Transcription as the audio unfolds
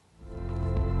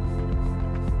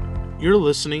You're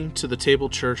listening to the Table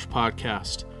Church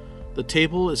podcast. The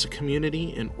Table is a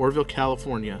community in Orville,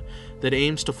 California that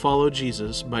aims to follow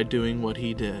Jesus by doing what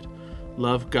he did.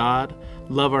 Love God,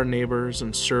 love our neighbors,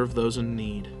 and serve those in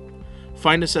need.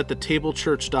 Find us at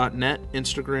thetablechurch.net,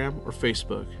 Instagram, or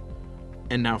Facebook.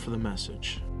 And now for the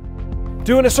message.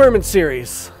 Doing a sermon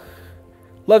series.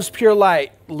 Love's Pure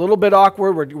Light. A little bit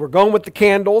awkward. We're going with the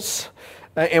candles,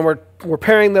 and we're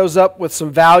pairing those up with some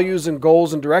values and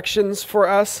goals and directions for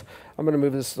us. I'm going to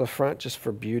move this to the front just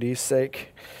for beauty's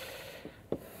sake.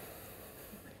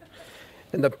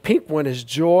 And the pink one is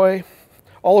joy.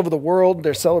 All over the world,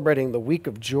 they're celebrating the week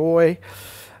of joy.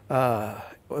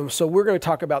 So we're going to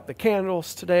talk about the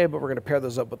candles today, but we're going to pair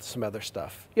those up with some other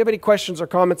stuff. If you have any questions or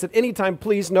comments at any time,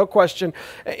 please, no question,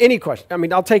 any question. I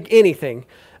mean, I'll take anything,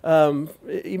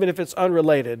 even if it's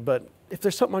unrelated. But if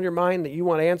there's something on your mind that you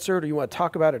want answered or you want to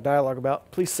talk about or dialogue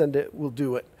about, please send it. We'll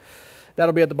do it.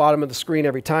 That'll be at the bottom of the screen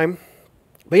every time.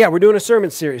 But yeah, we're doing a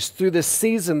sermon series through this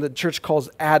season the church calls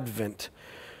Advent,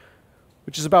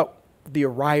 which is about the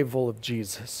arrival of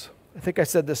Jesus. I think I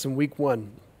said this in week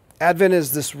 1. Advent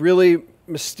is this really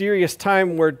mysterious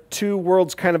time where two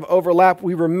worlds kind of overlap.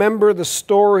 We remember the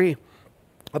story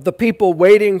of the people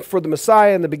waiting for the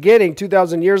Messiah in the beginning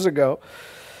 2,000 years ago.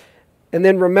 And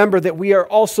then remember that we are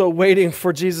also waiting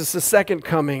for Jesus' second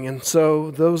coming. And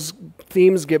so those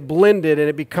themes get blended and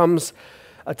it becomes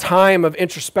a time of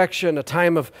introspection, a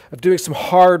time of doing some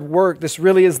hard work. This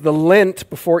really is the Lent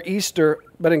before Easter,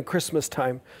 but in Christmas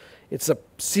time. It's a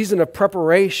season of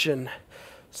preparation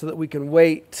so that we can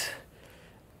wait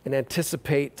and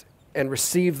anticipate and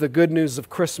receive the good news of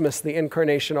Christmas, the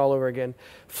incarnation all over again.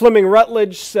 Fleming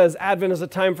Rutledge says Advent is a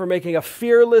time for making a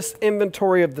fearless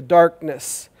inventory of the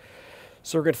darkness.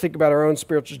 So we're going to think about our own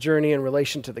spiritual journey in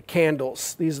relation to the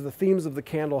candles. These are the themes of the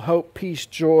candle: hope, peace,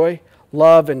 joy,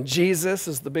 love, and Jesus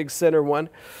is the big center one.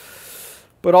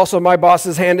 But also my boss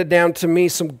has handed down to me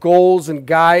some goals and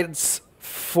guides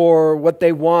for what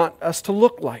they want us to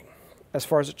look like as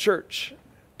far as a church,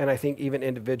 and I think even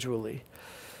individually.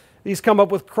 These come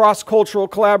up with cross-cultural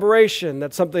collaboration.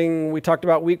 That's something we talked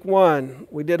about week 1.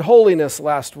 We did holiness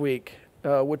last week,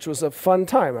 which was a fun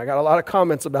time. I got a lot of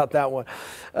comments about that one.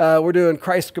 We're doing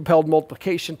Christ-compelled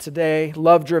multiplication today,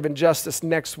 love-driven justice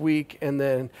next week, and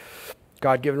then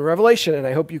God-given revelation. And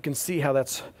I hope you can see how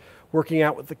that's working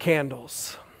out with the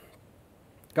candles.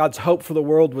 God's hope for the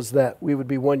world was that we would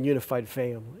be one unified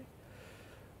family.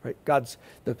 Right?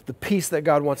 The peace that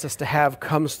God wants us to have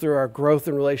comes through our growth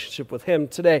and relationship with Him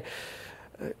today.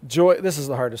 Joy, this is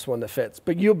the hardest one that fits,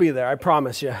 but you'll be there, I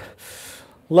promise you.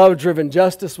 Love-driven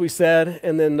justice, we said,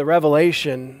 and then the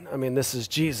revelation, I mean, this is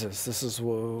Jesus.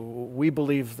 We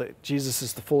believe that Jesus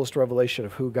is the fullest revelation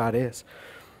of who God is.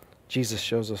 Jesus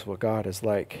shows us what God is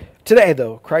like. Today,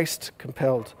 though,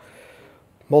 Christ-compelled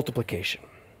multiplication.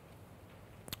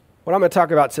 What I'm going to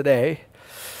talk about today,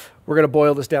 we're going to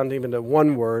boil this down even to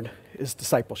one word, is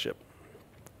discipleship.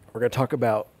 We're going to talk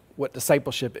about what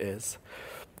discipleship is.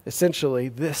 Essentially,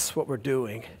 what we're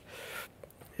doing,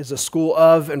 is a school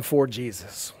of and for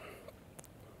Jesus.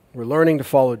 We're learning to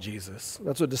follow Jesus.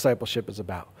 That's what discipleship is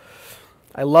about.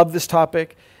 I love this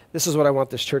topic. This is what I want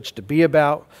this church to be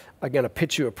about. I'm going to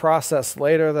pitch you a process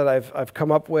later that I've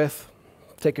come up with.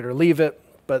 Take it or leave it.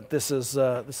 But this is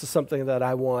something that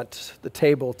I want the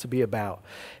table to be about.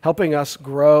 Helping us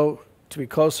grow to be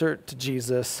closer to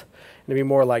Jesus and to be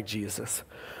more like Jesus.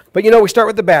 But we start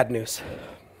with the bad news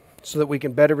so that we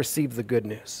can better receive the good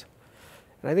news.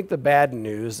 And I think the bad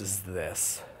news is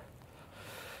this.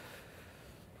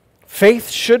 Faith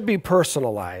should be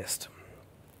personalized,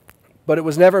 but it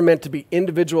was never meant to be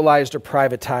individualized or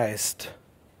privatized.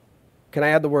 Can I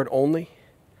add the word only?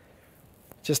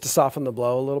 Just to soften the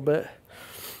blow a little bit.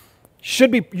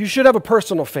 You should have a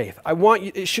personal faith.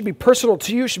 It should be personal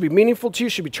to you, should be meaningful to you,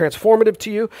 should be transformative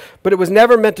to you, but it was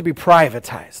never meant to be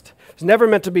privatized. It was never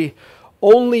meant to be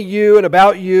only you and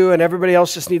about you, and everybody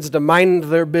else just needs to mind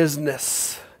their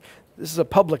business. This is a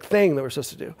public thing that we're supposed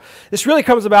to do. This really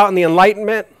comes about in the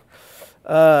Enlightenment.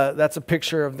 That's a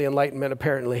picture of the Enlightenment,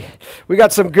 apparently. We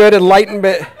got some good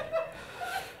Enlightenment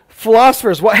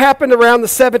philosophers. What happened around the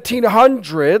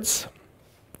 1700s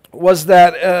was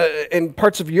that in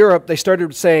parts of Europe, they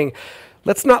started saying,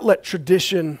 let's not let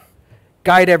tradition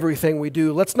guide everything we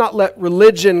do. Let's not let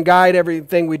religion guide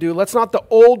everything we do. Let's not the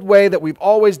old way that we've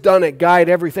always done it guide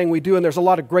everything we do. And there's a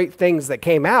lot of great things that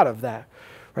came out of that.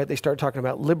 Right? They started talking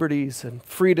about liberties and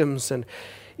freedoms and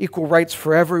equal rights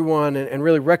for everyone and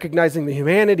really recognizing the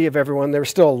humanity of everyone. There were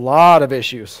still a lot of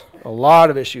issues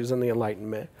in the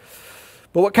Enlightenment.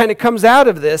 But what kind of comes out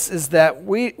of this is that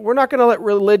we're not going to let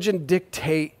religion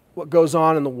dictate what goes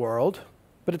on in the world,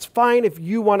 but it's fine if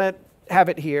you want to have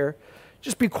it here.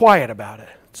 Just be quiet about it.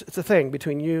 It's a thing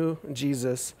between you and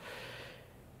Jesus,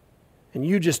 and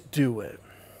you just do it.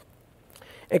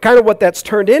 And kind of what that's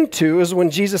turned into is when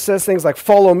Jesus says things like,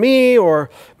 follow me or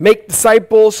make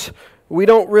disciples, we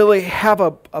don't really have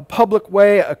a public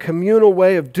way, a communal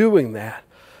way of doing that.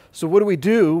 So what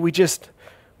do?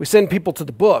 We send people to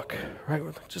the book, right?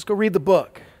 Just go read the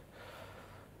book.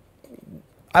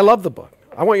 I love the book.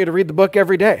 I want you to read the book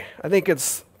every day. I think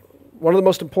it's one of the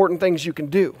most important things you can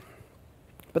do.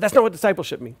 But that's not what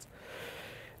discipleship means.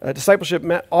 Discipleship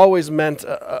always meant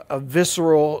a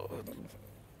visceral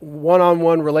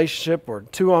one-on-one relationship or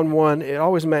two-on-one. It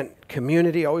always meant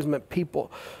community, always meant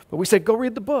people. But we said, go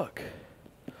read the book.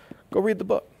 Go read the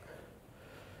book.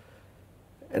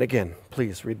 And again,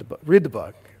 please read the book. Read the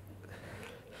book.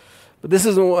 But this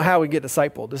isn't how we get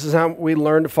discipled. This is how we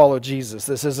learn to follow Jesus.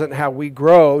 This isn't how we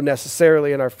grow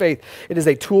necessarily in our faith. It is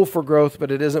a tool for growth,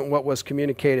 but it isn't what was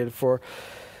communicated for.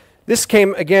 This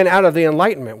came, again, out of the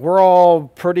Enlightenment. We're all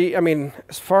pretty,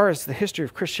 as far as the history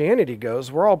of Christianity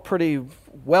goes, we're all pretty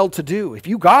well-to-do. If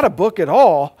you got a book at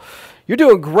all, you're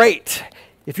doing great.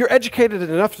 If you're educated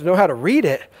enough to know how to read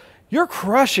it, you're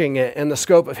crushing it in the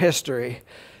scope of history.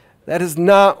 That is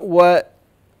not what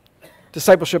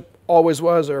discipleship always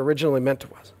was or originally meant to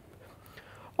was.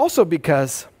 Also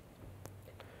because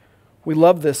we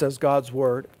love this as God's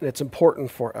word, and it's important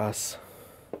for us.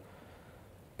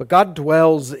 But God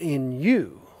dwells in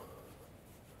you.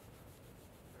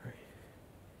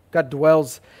 God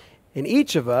dwells in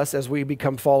each of us as we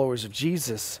become followers of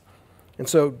Jesus. And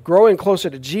so growing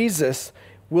closer to Jesus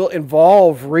will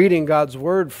involve reading God's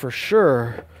word for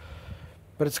sure.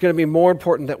 But it's going to be more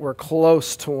important that we're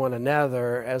close to one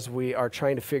another as we are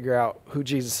trying to figure out who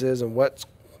Jesus is and what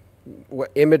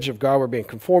image of God we're being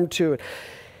conformed to and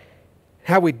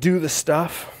how we do the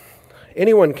stuff.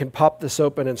 Anyone can pop this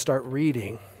open and start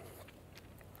reading.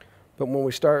 But when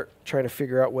we start trying to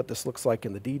figure out what this looks like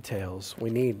in the details, we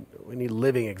need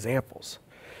living examples.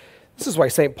 This is why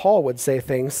St. Paul would say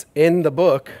things in the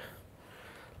book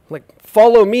like,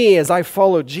 follow me as I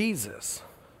follow Jesus.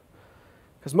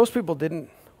 Because most people didn't,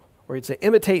 or he'd say,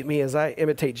 imitate me as I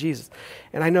imitate Jesus.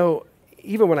 And I know,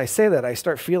 even when I say that, I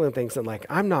start feeling things and like,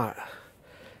 I'm not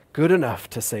good enough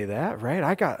to say that, right?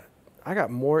 I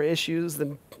got more issues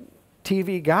than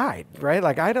TV Guide, right?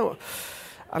 Like but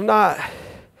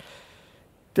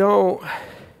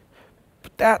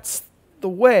that's the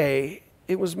way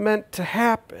it was meant to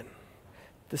happen.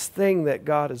 This thing that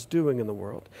God is doing in the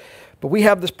world. But we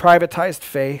have this privatized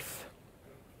faith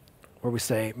where we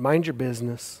say, mind your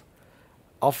business.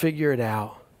 I'll figure it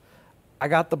out. I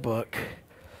got the book.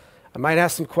 I might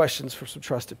ask some questions for some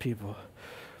trusted people,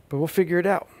 but we'll figure it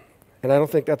out. And I don't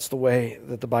think that's the way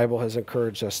that the Bible has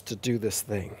encouraged us to do this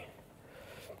thing.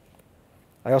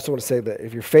 I also want to say that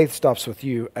if your faith stops with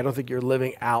you, I don't think you're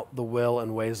living out the will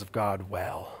and ways of God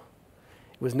well.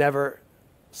 It was never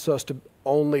supposed to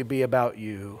only be about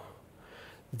you,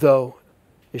 though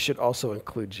it should also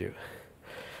include you.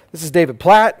 This is David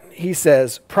Platt. He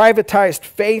says, privatized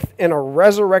faith in a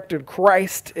resurrected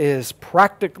Christ is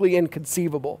practically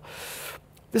inconceivable.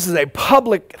 This is a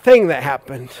public thing that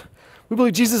happened. We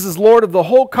believe Jesus is Lord of the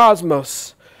whole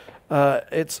cosmos.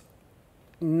 It's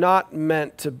not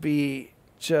meant to be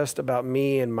just about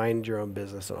me and mind your own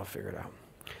business and I'll figure it out.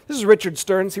 This is Richard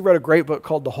Stearns. He wrote a great book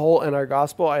called The Hole in Our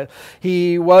Gospel.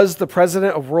 He was the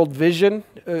president of World Vision,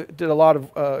 did a lot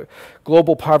of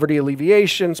global poverty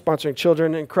alleviation, sponsoring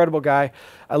children. Incredible guy.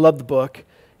 I love the book.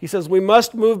 He says, we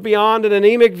must move beyond an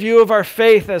anemic view of our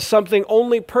faith as something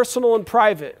only personal and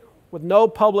private with no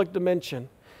public dimension,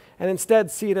 and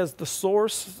instead see it as the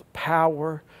source of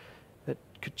power that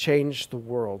could change the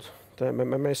world.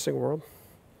 Am I saying world?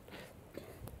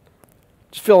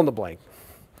 Just fill in the blank.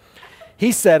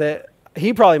 He said it.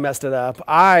 He probably messed it up.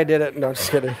 I did it. No,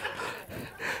 just kidding.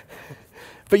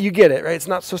 But you get it, right? It's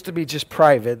not supposed to be just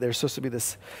private. There's supposed to be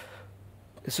this,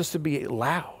 it's supposed to be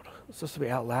loud. It's supposed to be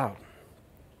out loud.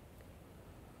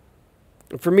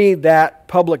 And for me, that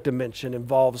public dimension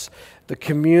involves the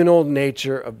communal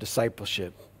nature of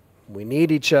discipleship. We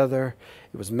need each other.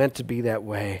 It was meant to be that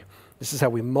way. This is how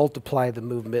we multiply the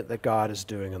movement that God is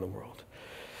doing in the world.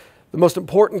 The most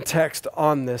important text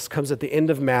on this comes at the end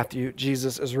of Matthew.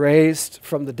 Jesus is raised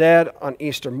from the dead on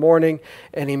Easter morning,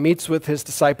 and he meets with his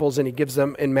disciples, and he gives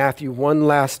them in Matthew one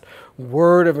last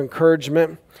word of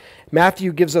encouragement.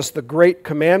 Matthew gives us the great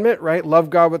commandment, right? Love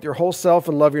God with your whole self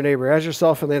and love your neighbor as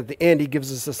yourself. And then at the end, he gives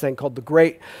us this thing called the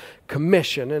Great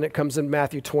Commission, and it comes in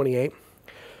Matthew 28.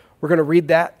 We're going to read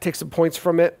that, take some points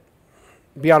from it,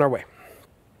 be on our way.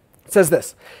 It says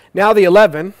this, now the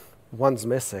 11, one's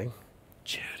missing,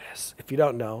 Judas. glorious. If you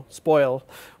don't know, spoil.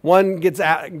 One gets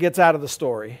out of the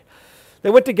story. They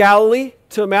went to Galilee,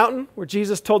 to a mountain where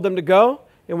Jesus told them to go.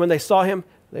 And when they saw him,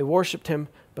 they worshiped him,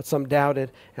 but some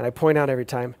doubted. And I point out every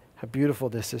time how beautiful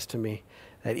this is to me,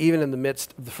 that even in the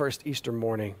midst of the first Easter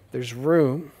morning, there's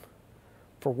room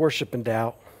for worship and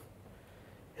doubt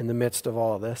in the midst of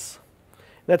all of this.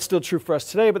 That's still true for us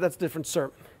today, but that's a different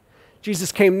sermon.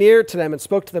 Jesus came near to them and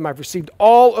spoke to them. I've received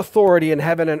all authority in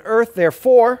heaven and earth.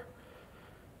 Therefore,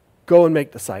 go and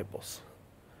make disciples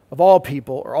of all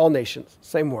people or all nations.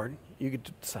 Same word. You get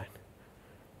to decide.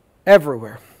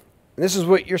 Everywhere. And this is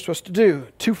what you're supposed to do.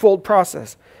 Twofold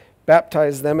process.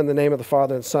 Baptize them in the name of the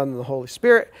Father and Son and the Holy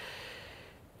Spirit.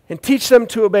 And teach them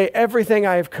to obey everything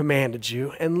I have commanded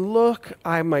you. And look,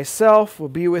 I myself will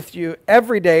be with you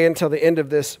every day until the end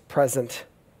of this present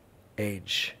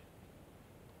age.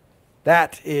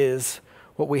 That is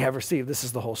what we have received. This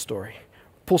is the whole story.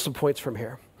 Pull some points from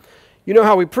here. You know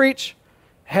how we preach?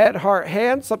 Head, heart,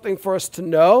 hand, something for us to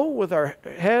know with our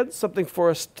heads, something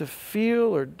for us to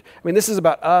feel. This is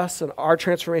about us and our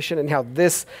transformation and how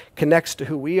this connects to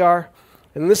who we are.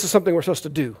 And this is something we're supposed to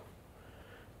do.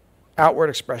 Outward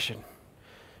expression.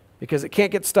 Because it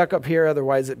can't get stuck up here,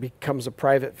 otherwise it becomes a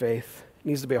private faith. It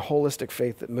needs to be a holistic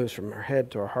faith that moves from our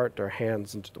head to our heart to our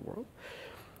hands into the world.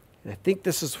 And I think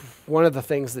this is one of the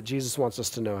things that Jesus wants us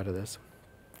to know out of this.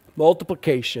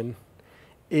 Multiplication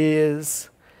is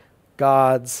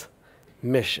God's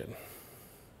mission.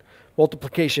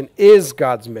 Multiplication is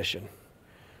God's mission.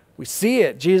 We see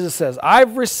it. Jesus says,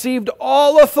 I've received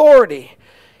all authority.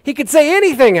 He could say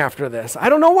anything after this. I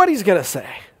don't know what he's going to say.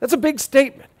 That's a big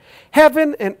statement.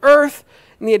 Heaven and earth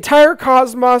and the entire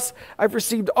cosmos, I've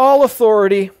received all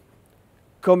authority.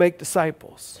 Go make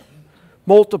disciples.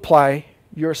 Multiply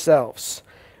yourselves,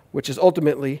 which is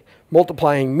ultimately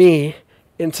multiplying me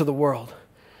into the world.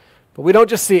 But we don't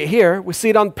just see it here. We see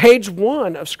it on page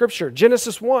 1 of Scripture,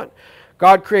 Genesis 1.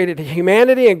 God created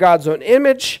humanity in God's own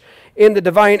image. In the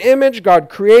divine image, God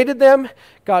created them.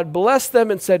 God blessed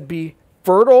them and said, be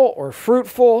fertile or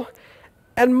fruitful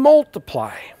and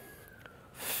multiply.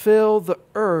 Fill the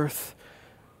earth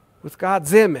with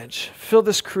God's image. Fill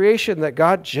this creation that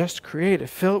God just created.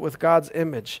 Fill it with God's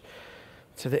image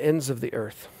to the ends of the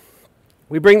earth.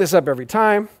 We bring this up every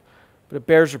time, but it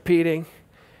bears repeating.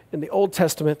 In the Old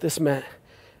Testament, this meant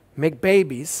make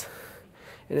babies.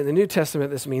 And in the New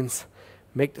Testament, this means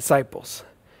make disciples.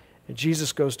 And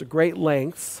Jesus goes to great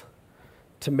lengths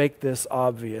to make this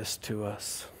obvious to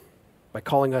us by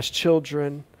calling us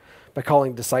children, by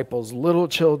calling disciples little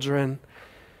children.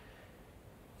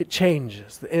 It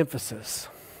changes the emphasis.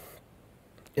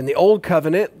 In the Old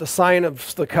Covenant, the sign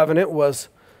of the covenant was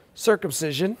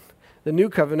circumcision. The New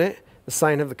Covenant, the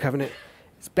sign of the covenant,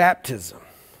 is baptism.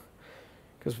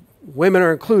 Because women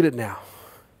are included now.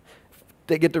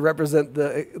 They get to represent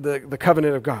the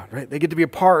covenant of God, right? They get to be a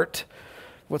part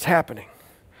of what's happening.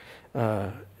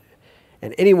 And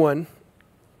anyone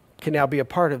can now be a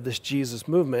part of this Jesus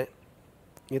movement.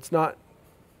 It's not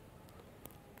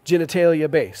genitalia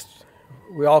based.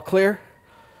 We all clear?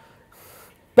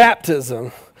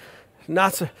 Baptism.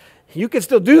 Not so, you can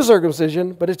still do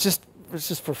circumcision, but it's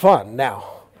just for fun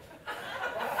now.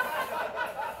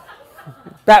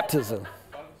 Baptism.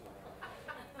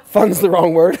 Fun's the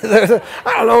wrong word. I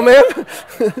don't know, man.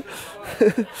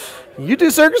 You do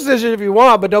circumcision if you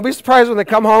want, but don't be surprised when they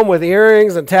come home with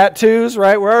earrings and tattoos,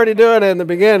 right? We're already doing it in the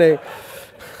beginning.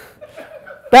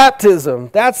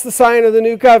 Baptism, that's the sign of the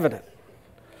new covenant.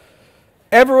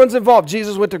 Everyone's involved.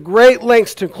 Jesus went to great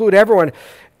lengths to include everyone,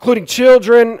 including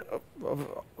children,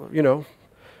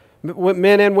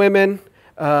 men and women,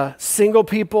 single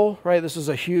people, right? This was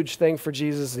a huge thing for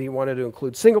Jesus, and he wanted to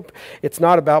include single. It's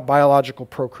not about biological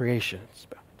procreation. It's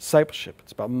about discipleship.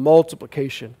 It's about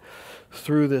multiplication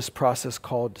through this process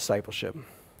called discipleship.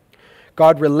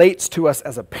 God relates to us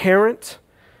as a parent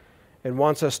and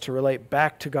wants us to relate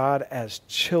back to God as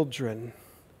children.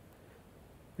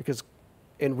 Because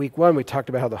in week 1, we talked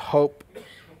about how the hope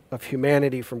of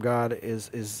humanity from God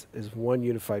is one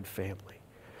unified family.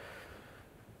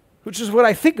 Which is what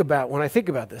I think about when I think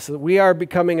about this. That we are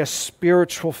becoming a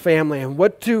spiritual family. And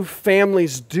what do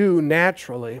families do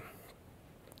naturally?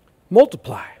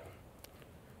 Multiply.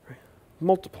 Right?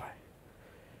 Multiply.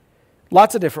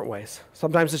 Lots of different ways.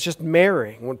 Sometimes it's just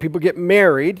marrying. When people get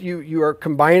married, you are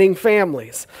combining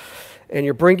families. And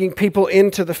you're bringing people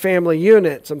into the family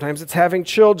unit. Sometimes it's having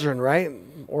children, right?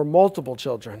 Or multiple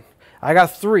children. I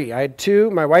got 3. I had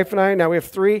 2, my wife and I. Now we have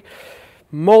 3.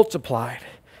 Multiplied.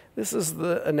 This is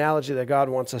the analogy that God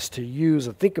wants us to use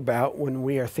and think about when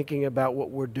we are thinking about what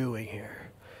we're doing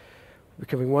here.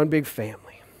 Becoming one big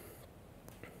family.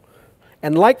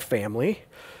 And like family,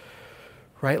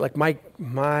 right? Like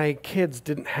my kids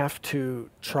didn't have to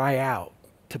try out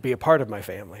to be a part of my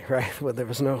family, right? Where there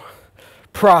was no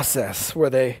process where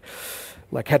they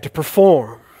like had to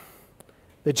perform.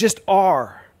 They just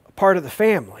are a part of the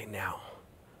family now.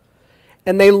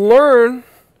 And they learn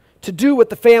to do what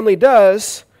the family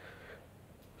does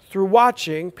through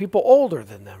watching people older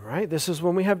than them, right? This is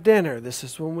when we have dinner. This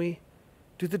is when we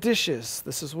do the dishes.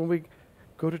 This is when we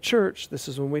go to church. This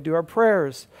is when we do our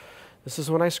prayers. This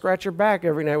is when I scratch your back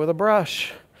every night with a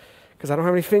brush because I don't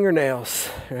have any fingernails,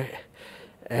 right?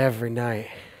 Every night.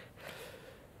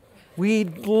 We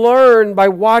learn by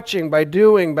watching, by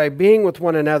doing, by being with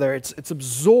one another. It's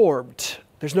absorbed.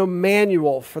 There's no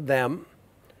manual for them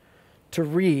to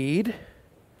read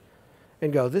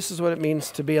and go, this is what it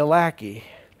means to be a lackey.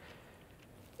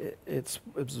 It's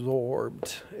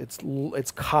absorbed.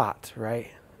 It's caught, right?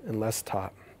 And less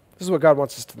taught. This is what God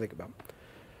wants us to think about.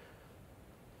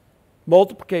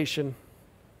 Multiplication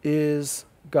is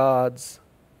God's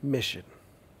mission.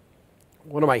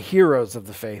 One of my heroes of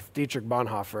the faith, Dietrich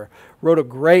Bonhoeffer, wrote a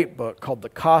great book called The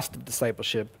Cost of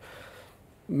Discipleship.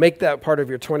 Make that part of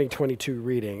your 2022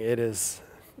 reading. It is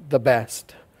the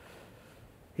best.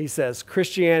 He says,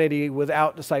 Christianity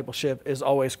without discipleship is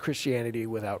always Christianity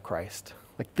without Christ.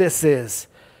 Like this is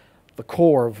the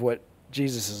core of what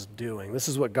Jesus is doing. This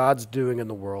is what God's doing in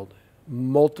the world.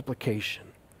 Multiplication.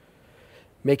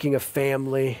 Making a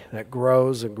family that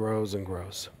grows and grows and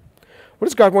grows. What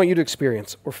does God want you to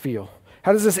experience or feel?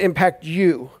 How does this impact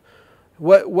you?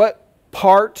 What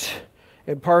part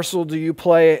and parcel do you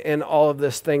play in all of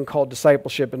this thing called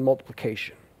discipleship and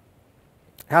multiplication?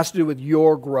 It has to do with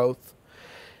your growth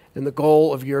and the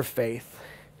goal of your faith.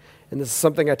 And this is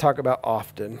something I talk about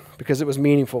often because it was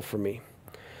meaningful for me.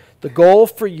 The goal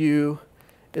for you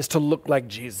is to look like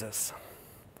Jesus.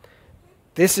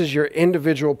 This is your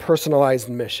individual personalized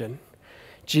mission.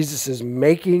 Jesus is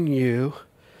making you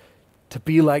to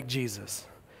be like Jesus.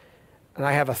 And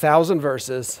I have 1,000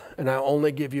 verses, and I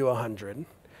only give you 100.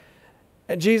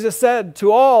 And Jesus said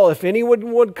to all, if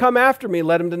anyone would come after me,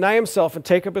 let him deny himself and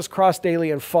take up his cross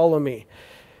daily and follow me.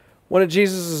 One of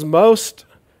Jesus' most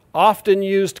often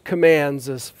used commands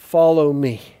is follow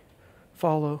me.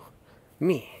 Follow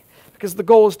me. Because the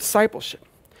goal is discipleship.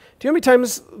 Do you know how many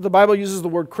times the Bible uses the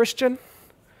word Christian?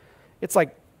 It's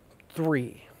like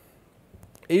 3.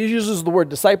 It uses the word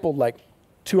disciple like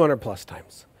 200 plus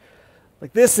times.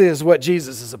 Like this is what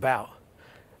Jesus is about.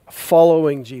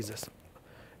 Following Jesus.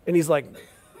 And he's like,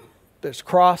 there's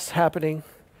cross happening.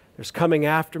 There's coming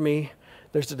after me.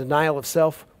 There's the denial of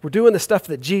self. We're doing the stuff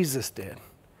that Jesus did.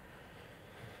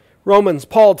 Romans,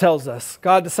 Paul tells us,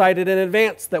 God decided in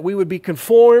advance that we would be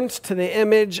conformed to the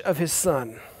image of his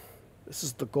Son. This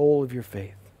is the goal of your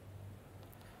faith.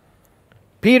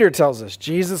 Peter tells us,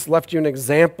 Jesus left you an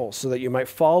example so that you might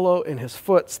follow in his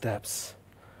footsteps.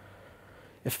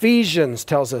 Ephesians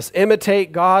tells us,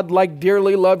 imitate God like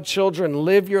dearly loved children.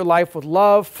 Live your life with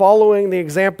love, following the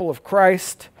example of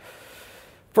Christ.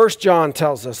 1 John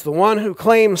tells us, the one who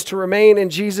claims to remain in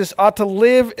Jesus ought to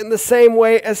live in the same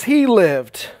way as he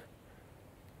lived.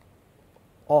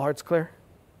 All hearts clear?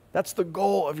 That's the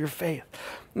goal of your faith.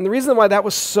 And the reason why that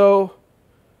was so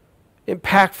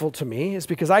impactful to me is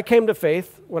because I came to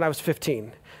faith when I was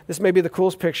 15. This may be the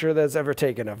coolest picture that's ever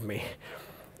taken of me.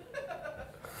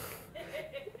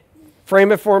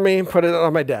 Frame it for me and put it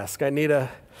on my desk. I need a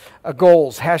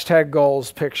goals,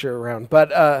 #goals picture around.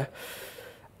 But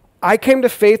I came to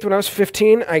faith when I was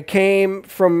 15. I came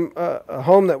from a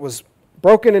home that was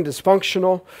broken and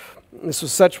dysfunctional. This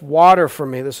was such water for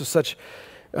me. This was such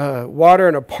water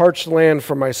in a parched land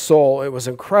for my soul. It was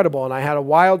incredible. And I had a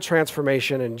wild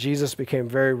transformation, and Jesus became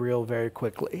very real very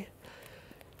quickly.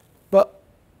 But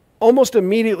almost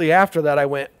immediately after that, I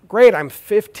went, great, I'm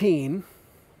 15.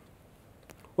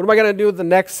 What am I going to do with the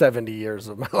next 70 years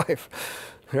of my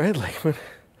life? Right?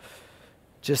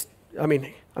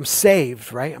 I'm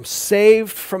saved, right? I'm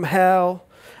saved from hell.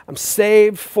 I'm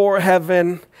saved for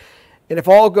heaven. And if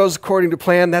all goes according to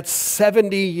plan, that's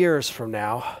 70 years from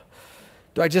now.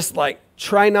 Do I just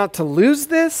try not to lose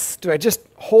this? Do I just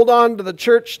hold on to the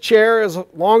church chair as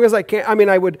long as I can?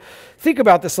 I would think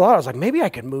about this a lot. I was like, maybe I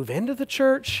could move into the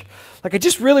church. I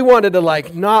just really wanted to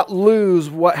not lose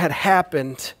what had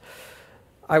happened.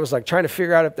 I was trying to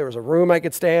figure out if there was a room I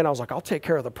could stay in. I was like, I'll take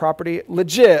care of the property.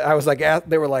 Legit. I was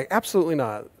they were like, absolutely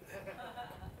not.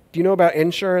 Do you know about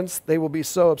insurance? They will be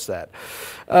so upset.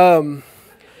 I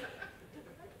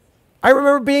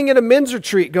remember being in a men's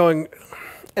retreat going,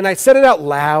 and I said it out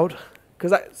loud,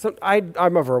 because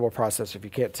I'm a verbal processor, if you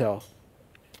can't tell.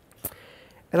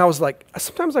 And I was like,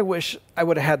 sometimes I wish I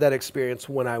would have had that experience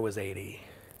when I was 80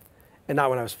 and not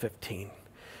when I was 15.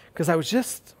 because I was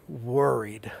just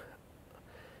worried.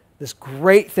 This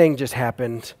great thing just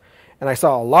happened, and I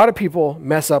saw a lot of people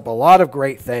mess up a lot of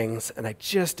great things, and I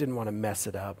just didn't want to mess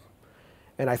it up.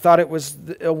 And I thought it was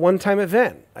a one-time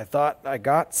event. I thought I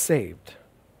got saved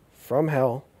from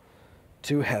hell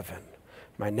to heaven.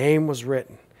 My name was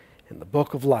written in the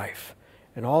book of life,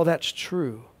 and all that's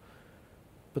true,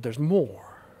 but there's more.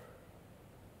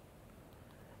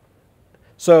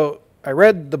 So I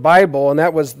read the Bible, and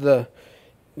that was the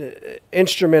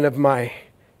instrument of my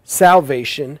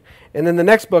salvation. And then the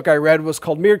next book I read was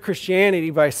called Mere Christianity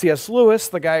by C.S. Lewis,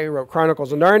 the guy who wrote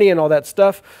Chronicles of Narnia and all that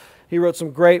stuff. He wrote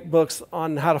some great books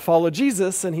on how to follow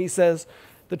Jesus, and he says,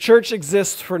 the church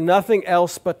exists for nothing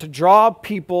else but to draw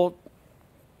people,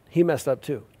 he messed up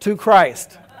too, to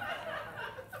Christ.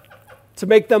 To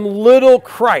make them little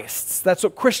Christs. That's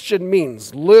what Christian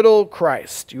means, little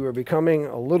Christ. You are becoming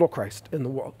a little Christ in the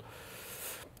world.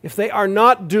 If they are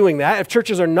not doing that, if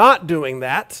churches are not doing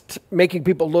that, making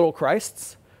people little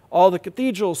Christs, all the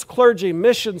cathedrals, clergy,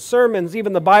 missions, sermons,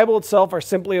 even the Bible itself are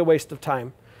simply a waste of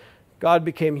time. God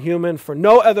became human for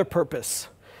no other purpose.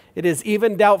 It is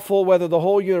even doubtful whether the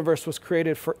whole universe was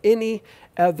created for any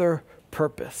other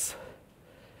purpose.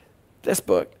 This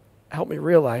book helped me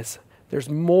realize there's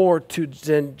more to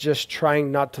than just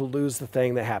trying not to lose the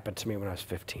thing that happened to me when I was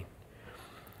 15.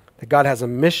 That God has a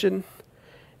mission,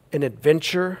 an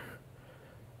adventure,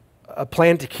 a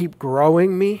plan to keep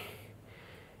growing me.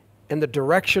 And the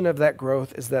direction of that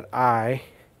growth is that I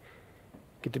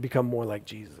get to become more like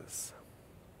Jesus.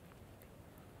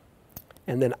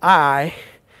 And then I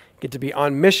get to be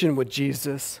on mission with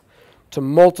Jesus to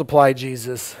multiply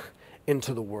Jesus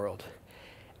into the world.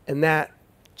 And that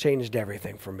changed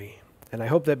everything for me. And I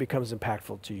hope that becomes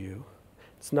impactful to you.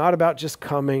 It's not about just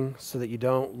coming so that you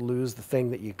don't lose the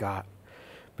thing that you got,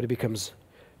 but it becomes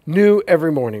new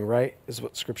every morning, right? Is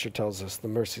what Scripture tells us, the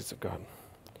mercies of God.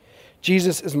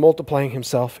 Jesus is multiplying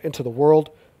himself into the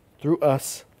world through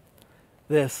us.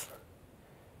 This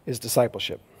is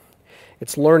discipleship.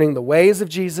 It's learning the ways of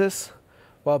Jesus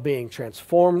while being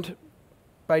transformed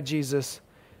by Jesus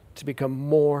to become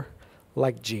more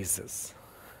like Jesus.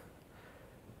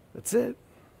 That's it.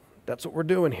 That's what we're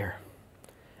doing here.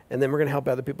 And then we're going to help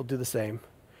other people do the same,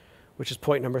 which is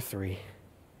point number 3. If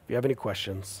you have any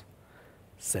questions,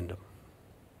 send them.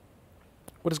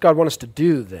 What does God want us to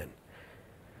do then?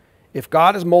 If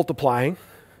God is multiplying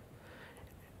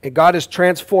and God is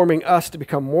transforming us to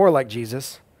become more like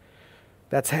Jesus,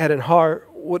 that's head and heart.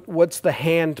 What's the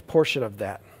hand portion of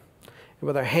that? And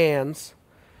with our hands,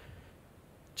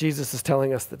 Jesus is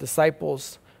telling us that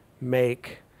disciples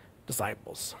make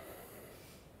disciples.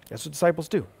 That's what disciples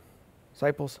do.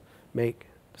 Disciples make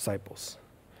disciples.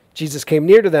 Jesus came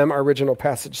near to them, our original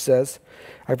passage says,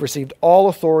 I've received all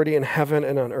authority in heaven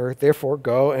and on earth, therefore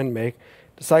go and make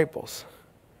disciples.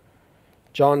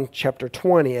 John chapter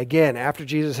 20, again, after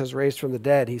Jesus has raised from the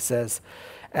dead, he says,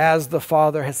 as the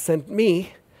Father has sent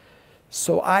me,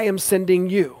 so I am sending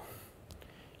you.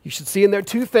 You should see in there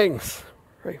 2 things.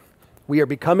 Right? We are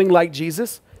becoming like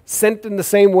Jesus, sent in the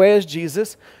same way as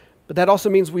Jesus, but that also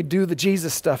means we do the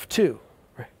Jesus stuff too.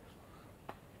 Right?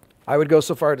 I would go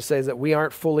so far to say that we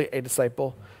aren't fully a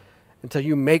disciple until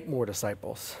you make more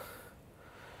disciples.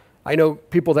 I know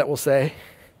people that will say,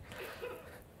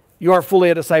 you aren't fully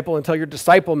a disciple until your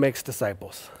disciple makes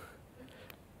disciples.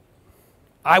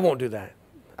 I won't do that.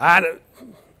 I'm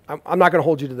not going to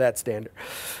hold you to that standard.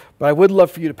 But I would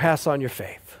love for you to pass on your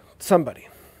faith. Somebody.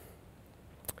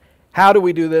 How do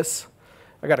we do this?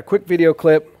 I got a quick video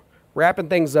clip wrapping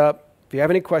things up. If you have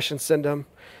any questions, send them.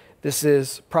 This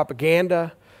is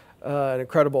Propaganda, an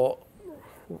incredible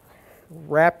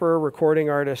rapper, recording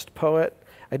artist, poet.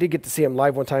 I did get to see him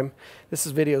live one time. This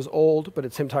video's old, but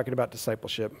it's him talking about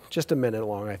discipleship. Just a minute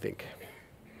long, I think.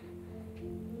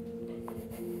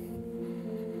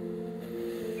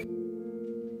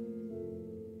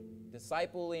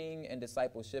 Discipling and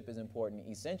discipleship is important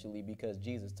essentially because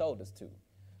Jesus told us to.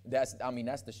 That's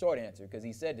the short answer because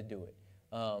he said to do it.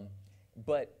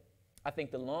 But I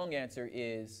think the long answer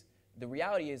is, the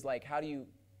reality is like, how do you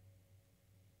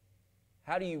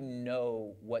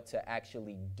know what to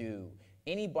actually do?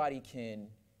 Anybody can,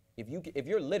 if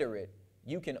you're literate,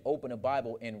 you can open a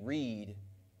Bible and read,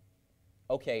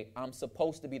 okay, I'm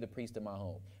supposed to be the priest of my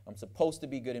home. I'm supposed to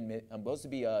be good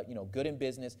good in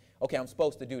business. Okay, I'm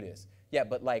supposed to do this. Yeah,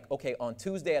 but like, okay, on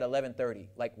Tuesday at 11:30,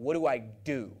 like, what do I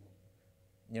do? You know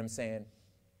what I'm saying?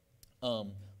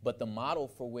 But the model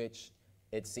for which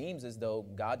it seems as though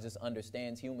God just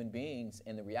understands human beings,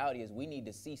 and the reality is we need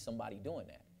to see somebody doing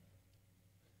that.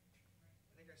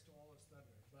 I think I stole all his thunder,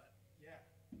 but yeah.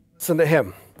 Listen to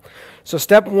him. So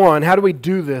step one, how do we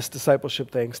do this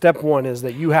discipleship thing? Step one is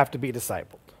that you have to be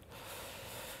discipled.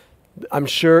 I'm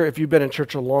sure if you've been in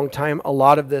church a long time, a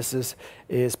lot of this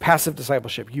is passive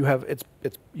discipleship.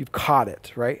 You've caught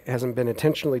it, right? It hasn't been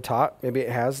intentionally taught. Maybe it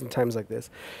has in times like this,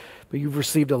 but you've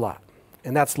received a lot,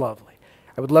 and that's lovely.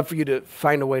 I would love for you to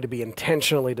find a way to be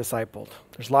intentionally discipled.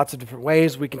 There's lots of different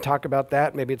ways we can talk about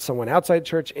that. Maybe it's someone outside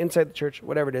church, inside the church,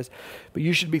 whatever it is, but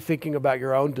you should be thinking about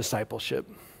your own discipleship.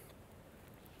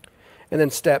 And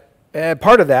then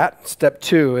part of that, step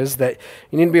two, is that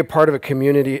you need to be a part of a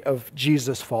community of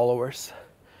Jesus followers.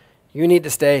 You need to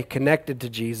stay connected to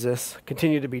Jesus,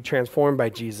 continue to be transformed by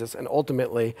Jesus, and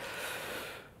ultimately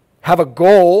have a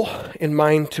goal in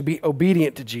mind to be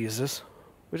obedient to Jesus,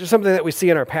 which is something that we see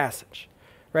in our passage,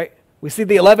 right? We see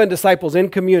the 11 disciples in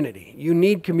community. You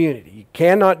need community. You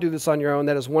cannot do this on your own.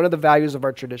 That is one of the values of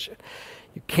our tradition.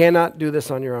 You cannot do this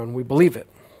on your own. We believe it.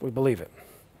 We believe it.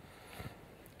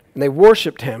 And they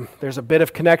worshiped him. There's a bit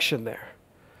of connection there.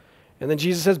 And then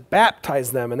Jesus says,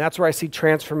 baptize them. And that's where I see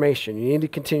transformation. You need to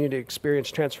continue to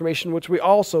experience transformation, which we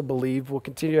also believe will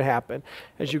continue to happen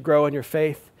as you grow in your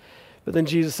faith. But then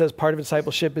Jesus says part of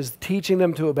discipleship is teaching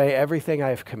them to obey everything I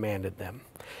have commanded them.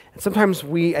 And sometimes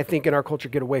we, I think, in our culture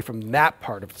get away from that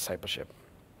part of discipleship.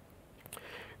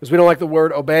 Because we don't like the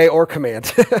word obey or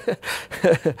command.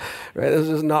 Right? This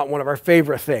is not one of our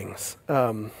favorite things.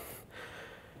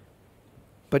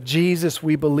 But Jesus,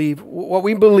 we believe, what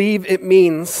we believe it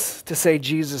means to say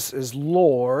Jesus is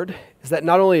Lord is that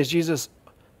not only is Jesus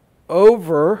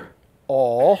over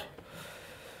all,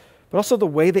 but also the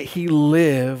way that he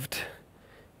lived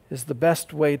is the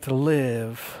best way to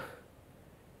live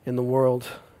in the world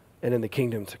and in the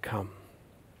kingdom to come.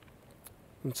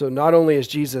 And so not only is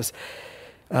Jesus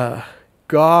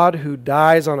God who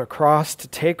dies on a cross to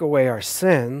take away our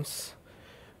sins,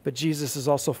 but Jesus is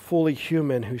also fully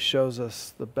human who shows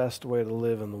us the best way to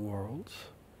live in the world.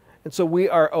 And so we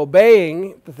are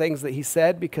obeying the things that he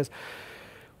said because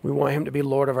we want him to be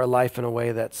Lord of our life in a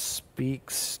way that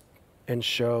speaks and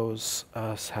shows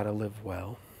us how to live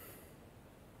well.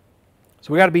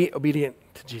 So we got to be obedient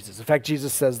to Jesus. In fact,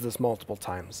 Jesus says this multiple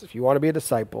times. If you want to be a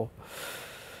disciple,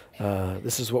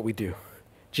 this is what we do.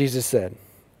 Jesus said,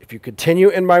 if you continue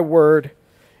in my word,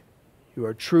 you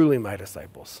are truly my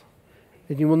disciples.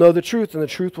 And you will know the truth, and the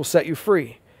truth will set you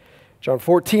free. John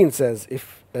 14 says,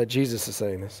 Jesus is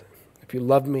saying this, if you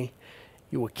love me,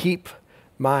 you will keep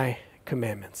my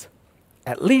commandments.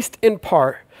 At least in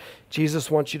part,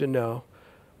 Jesus wants you to know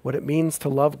what it means to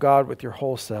love God with your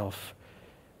whole self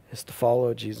is to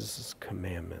follow Jesus'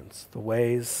 commandments, the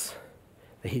ways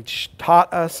that he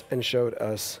taught us and showed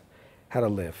us how to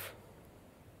live.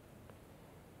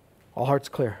 All hearts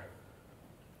clear?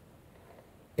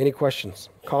 Any questions,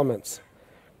 comments,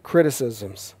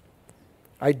 criticisms,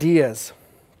 ideas?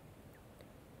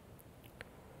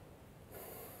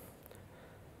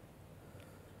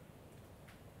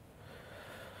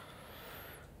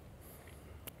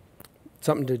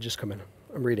 Something did just come in.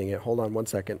 I'm reading it. Hold on one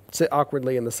second. Sit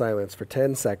awkwardly in the silence for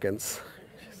 10 seconds.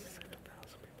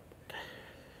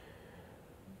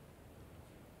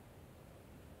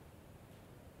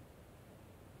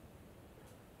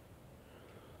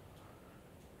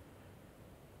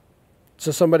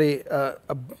 So somebody, a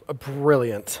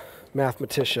brilliant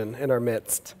mathematician in our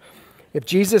midst. If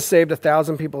Jesus saved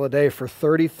 1,000 people a day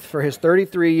for his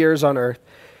 33 years on earth,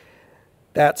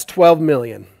 that's 12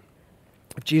 million.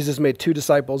 If Jesus made 2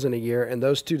 disciples in a year, and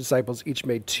those 2 disciples each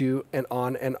made 2, and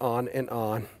on and on and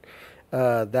on,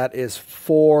 that is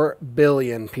 4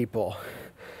 billion people.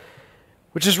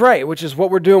 Which is right, which is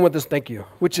what we're doing with this, thank you,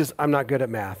 which is, I'm not good at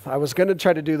math. I was going to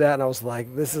try to do that, and I was like,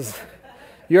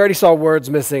 you already saw words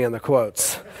missing in the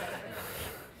quotes.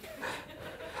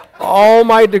 All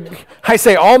my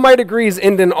degrees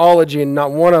end in ology, and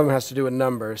not one of them has to do with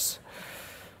numbers.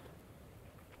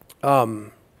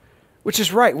 Which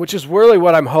is right, which is really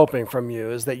what I'm hoping from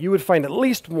you, is that you would find at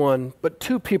least 1, but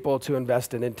 2 people to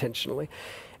invest in intentionally.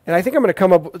 And I think I'm going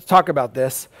to talk about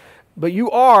this, but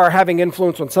you are having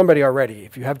influence on somebody already.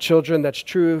 If you have children, that's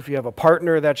true. If you have a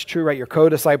partner, that's true, right? You're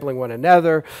co-discipling one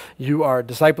another. You are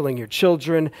discipling your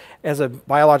children. As a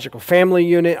biological family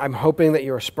unit, I'm hoping that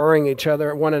you're spurring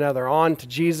one another on to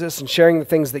Jesus and sharing the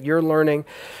things that you're learning.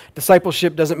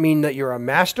 Discipleship doesn't mean that you're a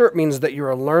master. It means that you're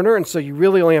a learner. And so you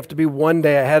really only have to be one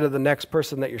day ahead of the next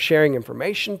person that you're sharing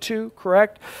information to,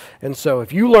 correct? And so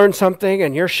if you learn something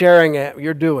and you're sharing it,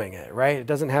 you're doing it, right? It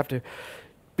doesn't have to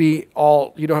you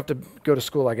don't have to go to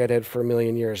school like I did for a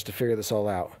million years to figure this all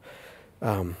out.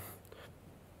 But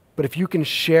if you can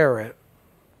share it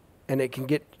and it can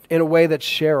get in a way that's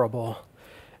shareable,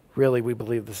 really we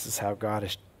believe this is how God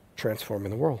is transforming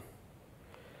the world.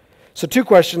 So 2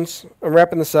 questions. I'm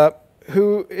wrapping this up.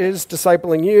 Who is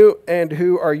discipling you, and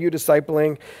who are you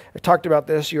discipling? I talked about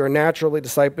this. You are naturally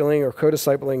discipling or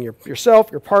co-discipling yourself,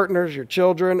 your partners, your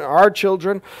children, our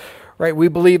children, right? We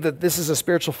believe that this is a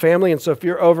spiritual family, and so if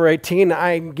you're over 18,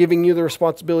 I'm giving you the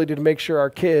responsibility to make sure our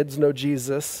kids know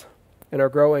Jesus and are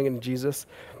growing in Jesus.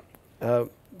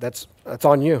 That's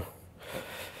on you.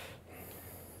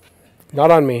 Not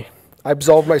on me. I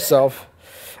absolve myself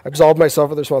of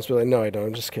the responsibility. No, I don't.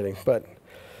 I'm just kidding. But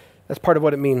that's part of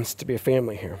what it means to be a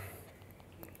family here.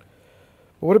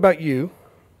 But what about you?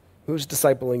 Who's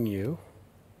discipling you?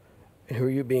 And who are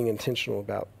you being intentional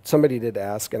about? Somebody did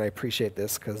ask, and I appreciate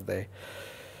this because they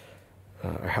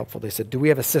are helpful. They said, do we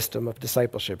have a system of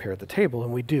discipleship here at the table?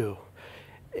 And we do.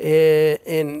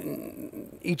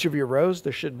 In each of your rows,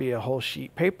 there should be a whole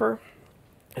sheet paper.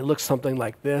 It looks something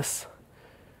like this.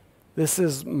 This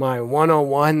is my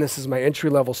 101. This is my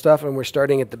entry-level stuff, and we're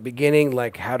starting at the beginning,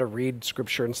 like how to read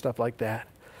Scripture and stuff like that.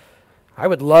 I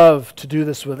would love to do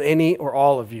this with any or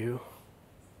all of you.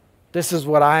 This is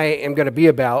what I am going to be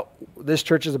about. This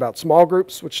church is about small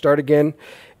groups, which start again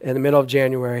in the middle of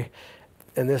January,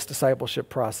 and this discipleship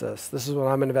process. This is what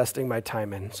I'm investing my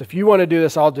time in. So if you want to do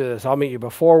this, I'll do this. I'll meet you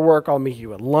before work. I'll meet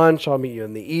you at lunch. I'll meet you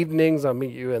in the evenings. I'll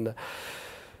meet you in the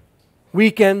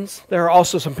weekends. There are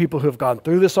also some people who have gone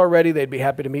through this already. They'd be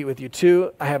happy to meet with you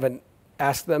too. I haven't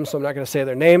asked them, so I'm not going to say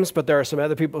their names, but there are some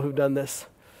other people who've done this.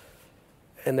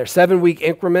 And they're 7-week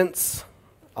increments.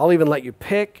 I'll even let you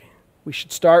pick. We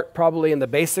should start probably in the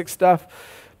basic stuff,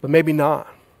 but maybe not.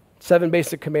 7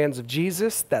 basic commands of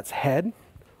Jesus, that's head.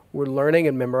 We're learning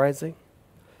and memorizing.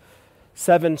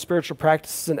 7 spiritual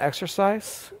practices and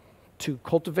exercise to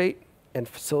cultivate and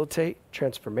facilitate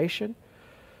transformation.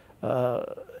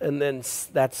 And then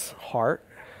that's heart.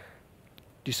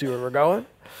 Do you see where we're going?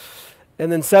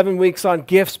 And then 7 weeks on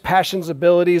gifts, passions,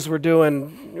 abilities. We're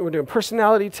doing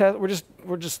personality tests.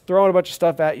 We're just throwing a bunch of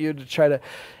stuff at you to try to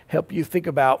help you think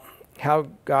about how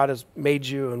God has made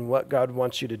you and what God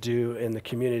wants you to do in the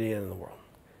community and in the world.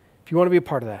 If you want to be a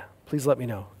part of that, please let me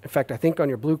know. In fact, I think on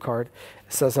your blue card,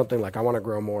 it says something like, I want to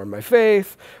grow more in my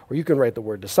faith, or you can write the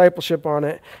word discipleship on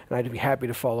it, and I'd be happy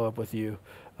to follow up with you.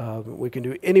 We can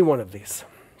do any one of these.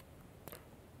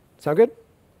 Sound good?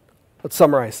 Let's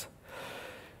summarize.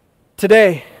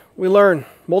 Today, we learn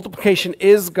multiplication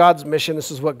is God's mission.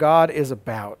 This is what God is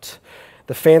about.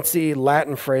 The fancy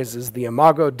Latin phrase is the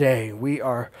Imago Dei. We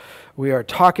are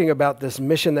talking about this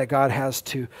mission that God has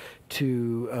to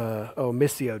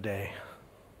Missio Dei.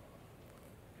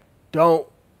 Don't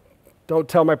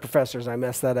tell my professors I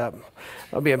messed that up.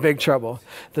 I'll be in big trouble.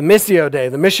 The Missio Dei,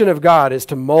 the mission of God, is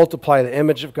to multiply the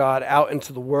image of God out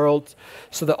into the world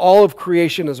so that all of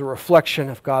creation is a reflection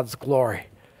of God's glory.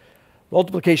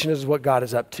 Multiplication is what God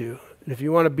is up to. And if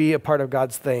you want to be a part of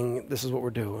God's thing, this is what we're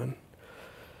doing.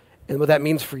 And what that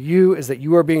means for you is that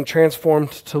you are being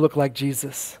transformed to look like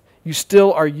Jesus. You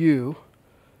still are you,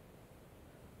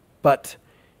 but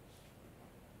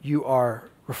you are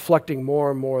reflecting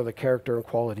more and more of the character and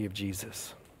quality of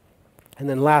Jesus. And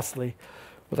then lastly,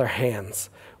 with our hands,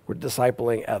 we're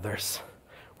discipling others.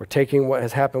 We're taking what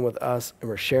has happened with us and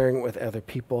we're sharing it with other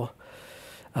people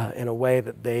in a way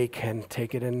that they can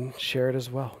take it and share it as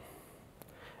well.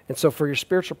 And so for your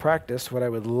spiritual practice, what I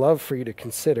would love for you to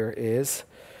consider is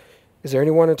there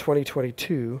anyone in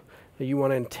 2022 that you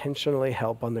want to intentionally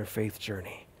help on their faith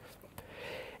journey?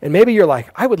 And maybe you're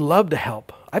like, I would love to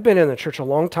help. I've been in the church a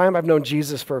long time. I've known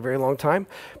Jesus for a very long time,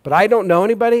 but I don't know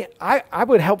anybody. I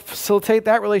would help facilitate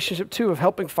that relationship too, of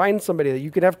helping find somebody that you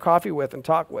can have coffee with and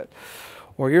talk with.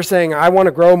 Or you're saying, I want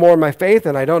to grow more in my faith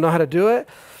and I don't know how to do it.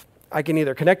 I can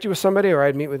either connect you with somebody or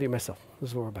I'd meet with you myself. This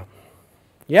is what we're about.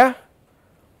 Yeah?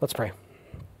 Let's pray.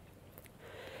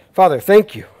 Father,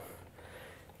 thank you.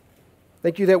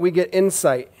 Thank you that we get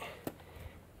insight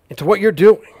into what you're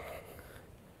doing,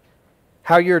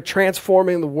 how you're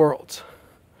transforming the world,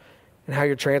 and how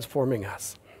you're transforming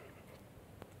us.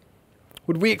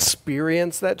 Would we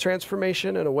experience that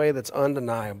transformation in a way that's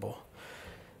undeniable?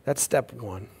 That's step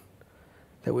one,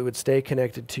 that we would stay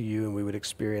connected to you and we would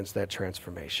experience that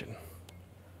transformation.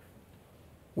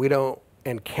 We don't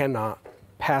and cannot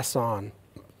pass on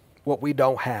what we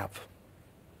don't have.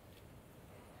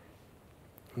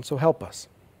 And so help us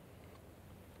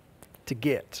to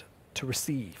get, to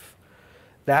receive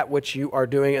that which you are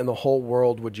doing in the whole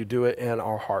world. Would you do it in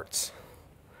our hearts?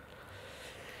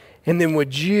 And then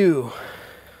would you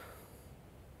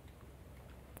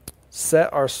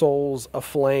set our souls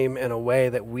aflame in a way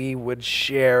that we would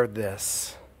share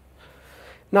this?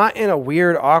 Not in a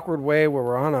weird, awkward way where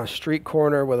we're on a street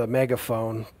corner with a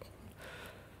megaphone,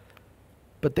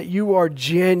 but that you are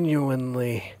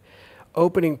genuinely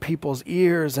opening people's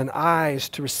ears and eyes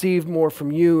to receive more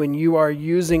from you, and you are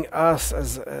using us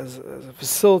as a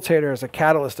facilitator, as a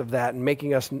catalyst of that, and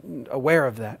making us aware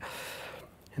of that.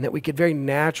 And that we could very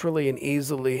naturally and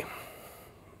easily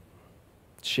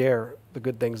share the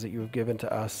good things that you have given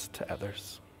to us, to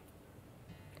others.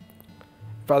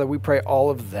 Father, we pray all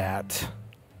of that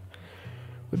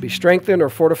would be strengthened or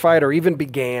fortified or even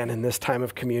began in this time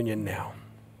of communion now.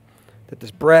 That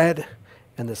this bread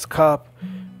and this cup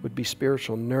would be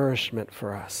spiritual nourishment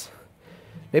for us.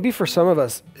 Maybe for some of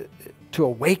us, to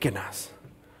awaken us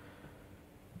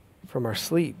from our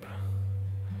sleep,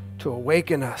 to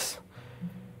awaken us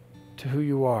to who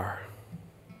you are,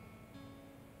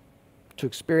 to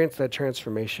experience that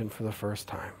transformation for the first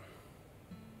time.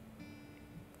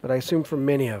 But I assume for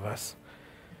many of us,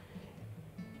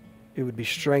 it would be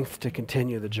strength to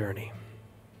continue the journey,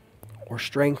 or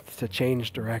strength to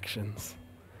change directions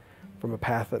from a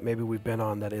path that maybe we've been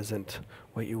on that isn't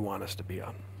what you want us to be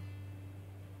on.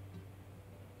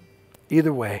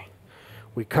 Either way,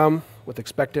 we come with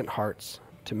expectant hearts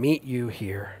to meet you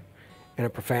here in a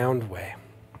profound way.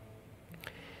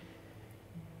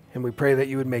 And we pray that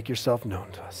you would make yourself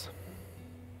known to us.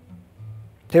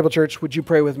 Table Church, would you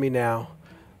pray with me now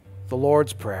the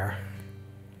Lord's Prayer,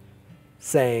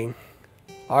 saying,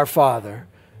 Our Father,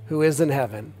 who is in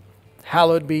heaven,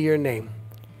 hallowed be your name.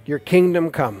 Your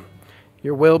kingdom come.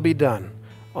 Your will be done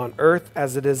on earth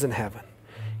as it is in heaven.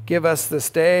 Give us this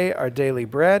day our daily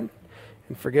bread,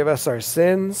 and forgive us our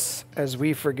sins as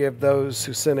we forgive those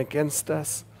who sin against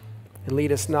us. And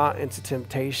lead us not into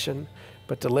temptation,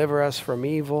 but deliver us from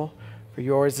evil. For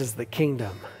yours is the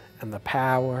kingdom and the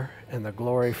power and the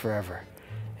glory forever.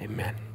 Amen.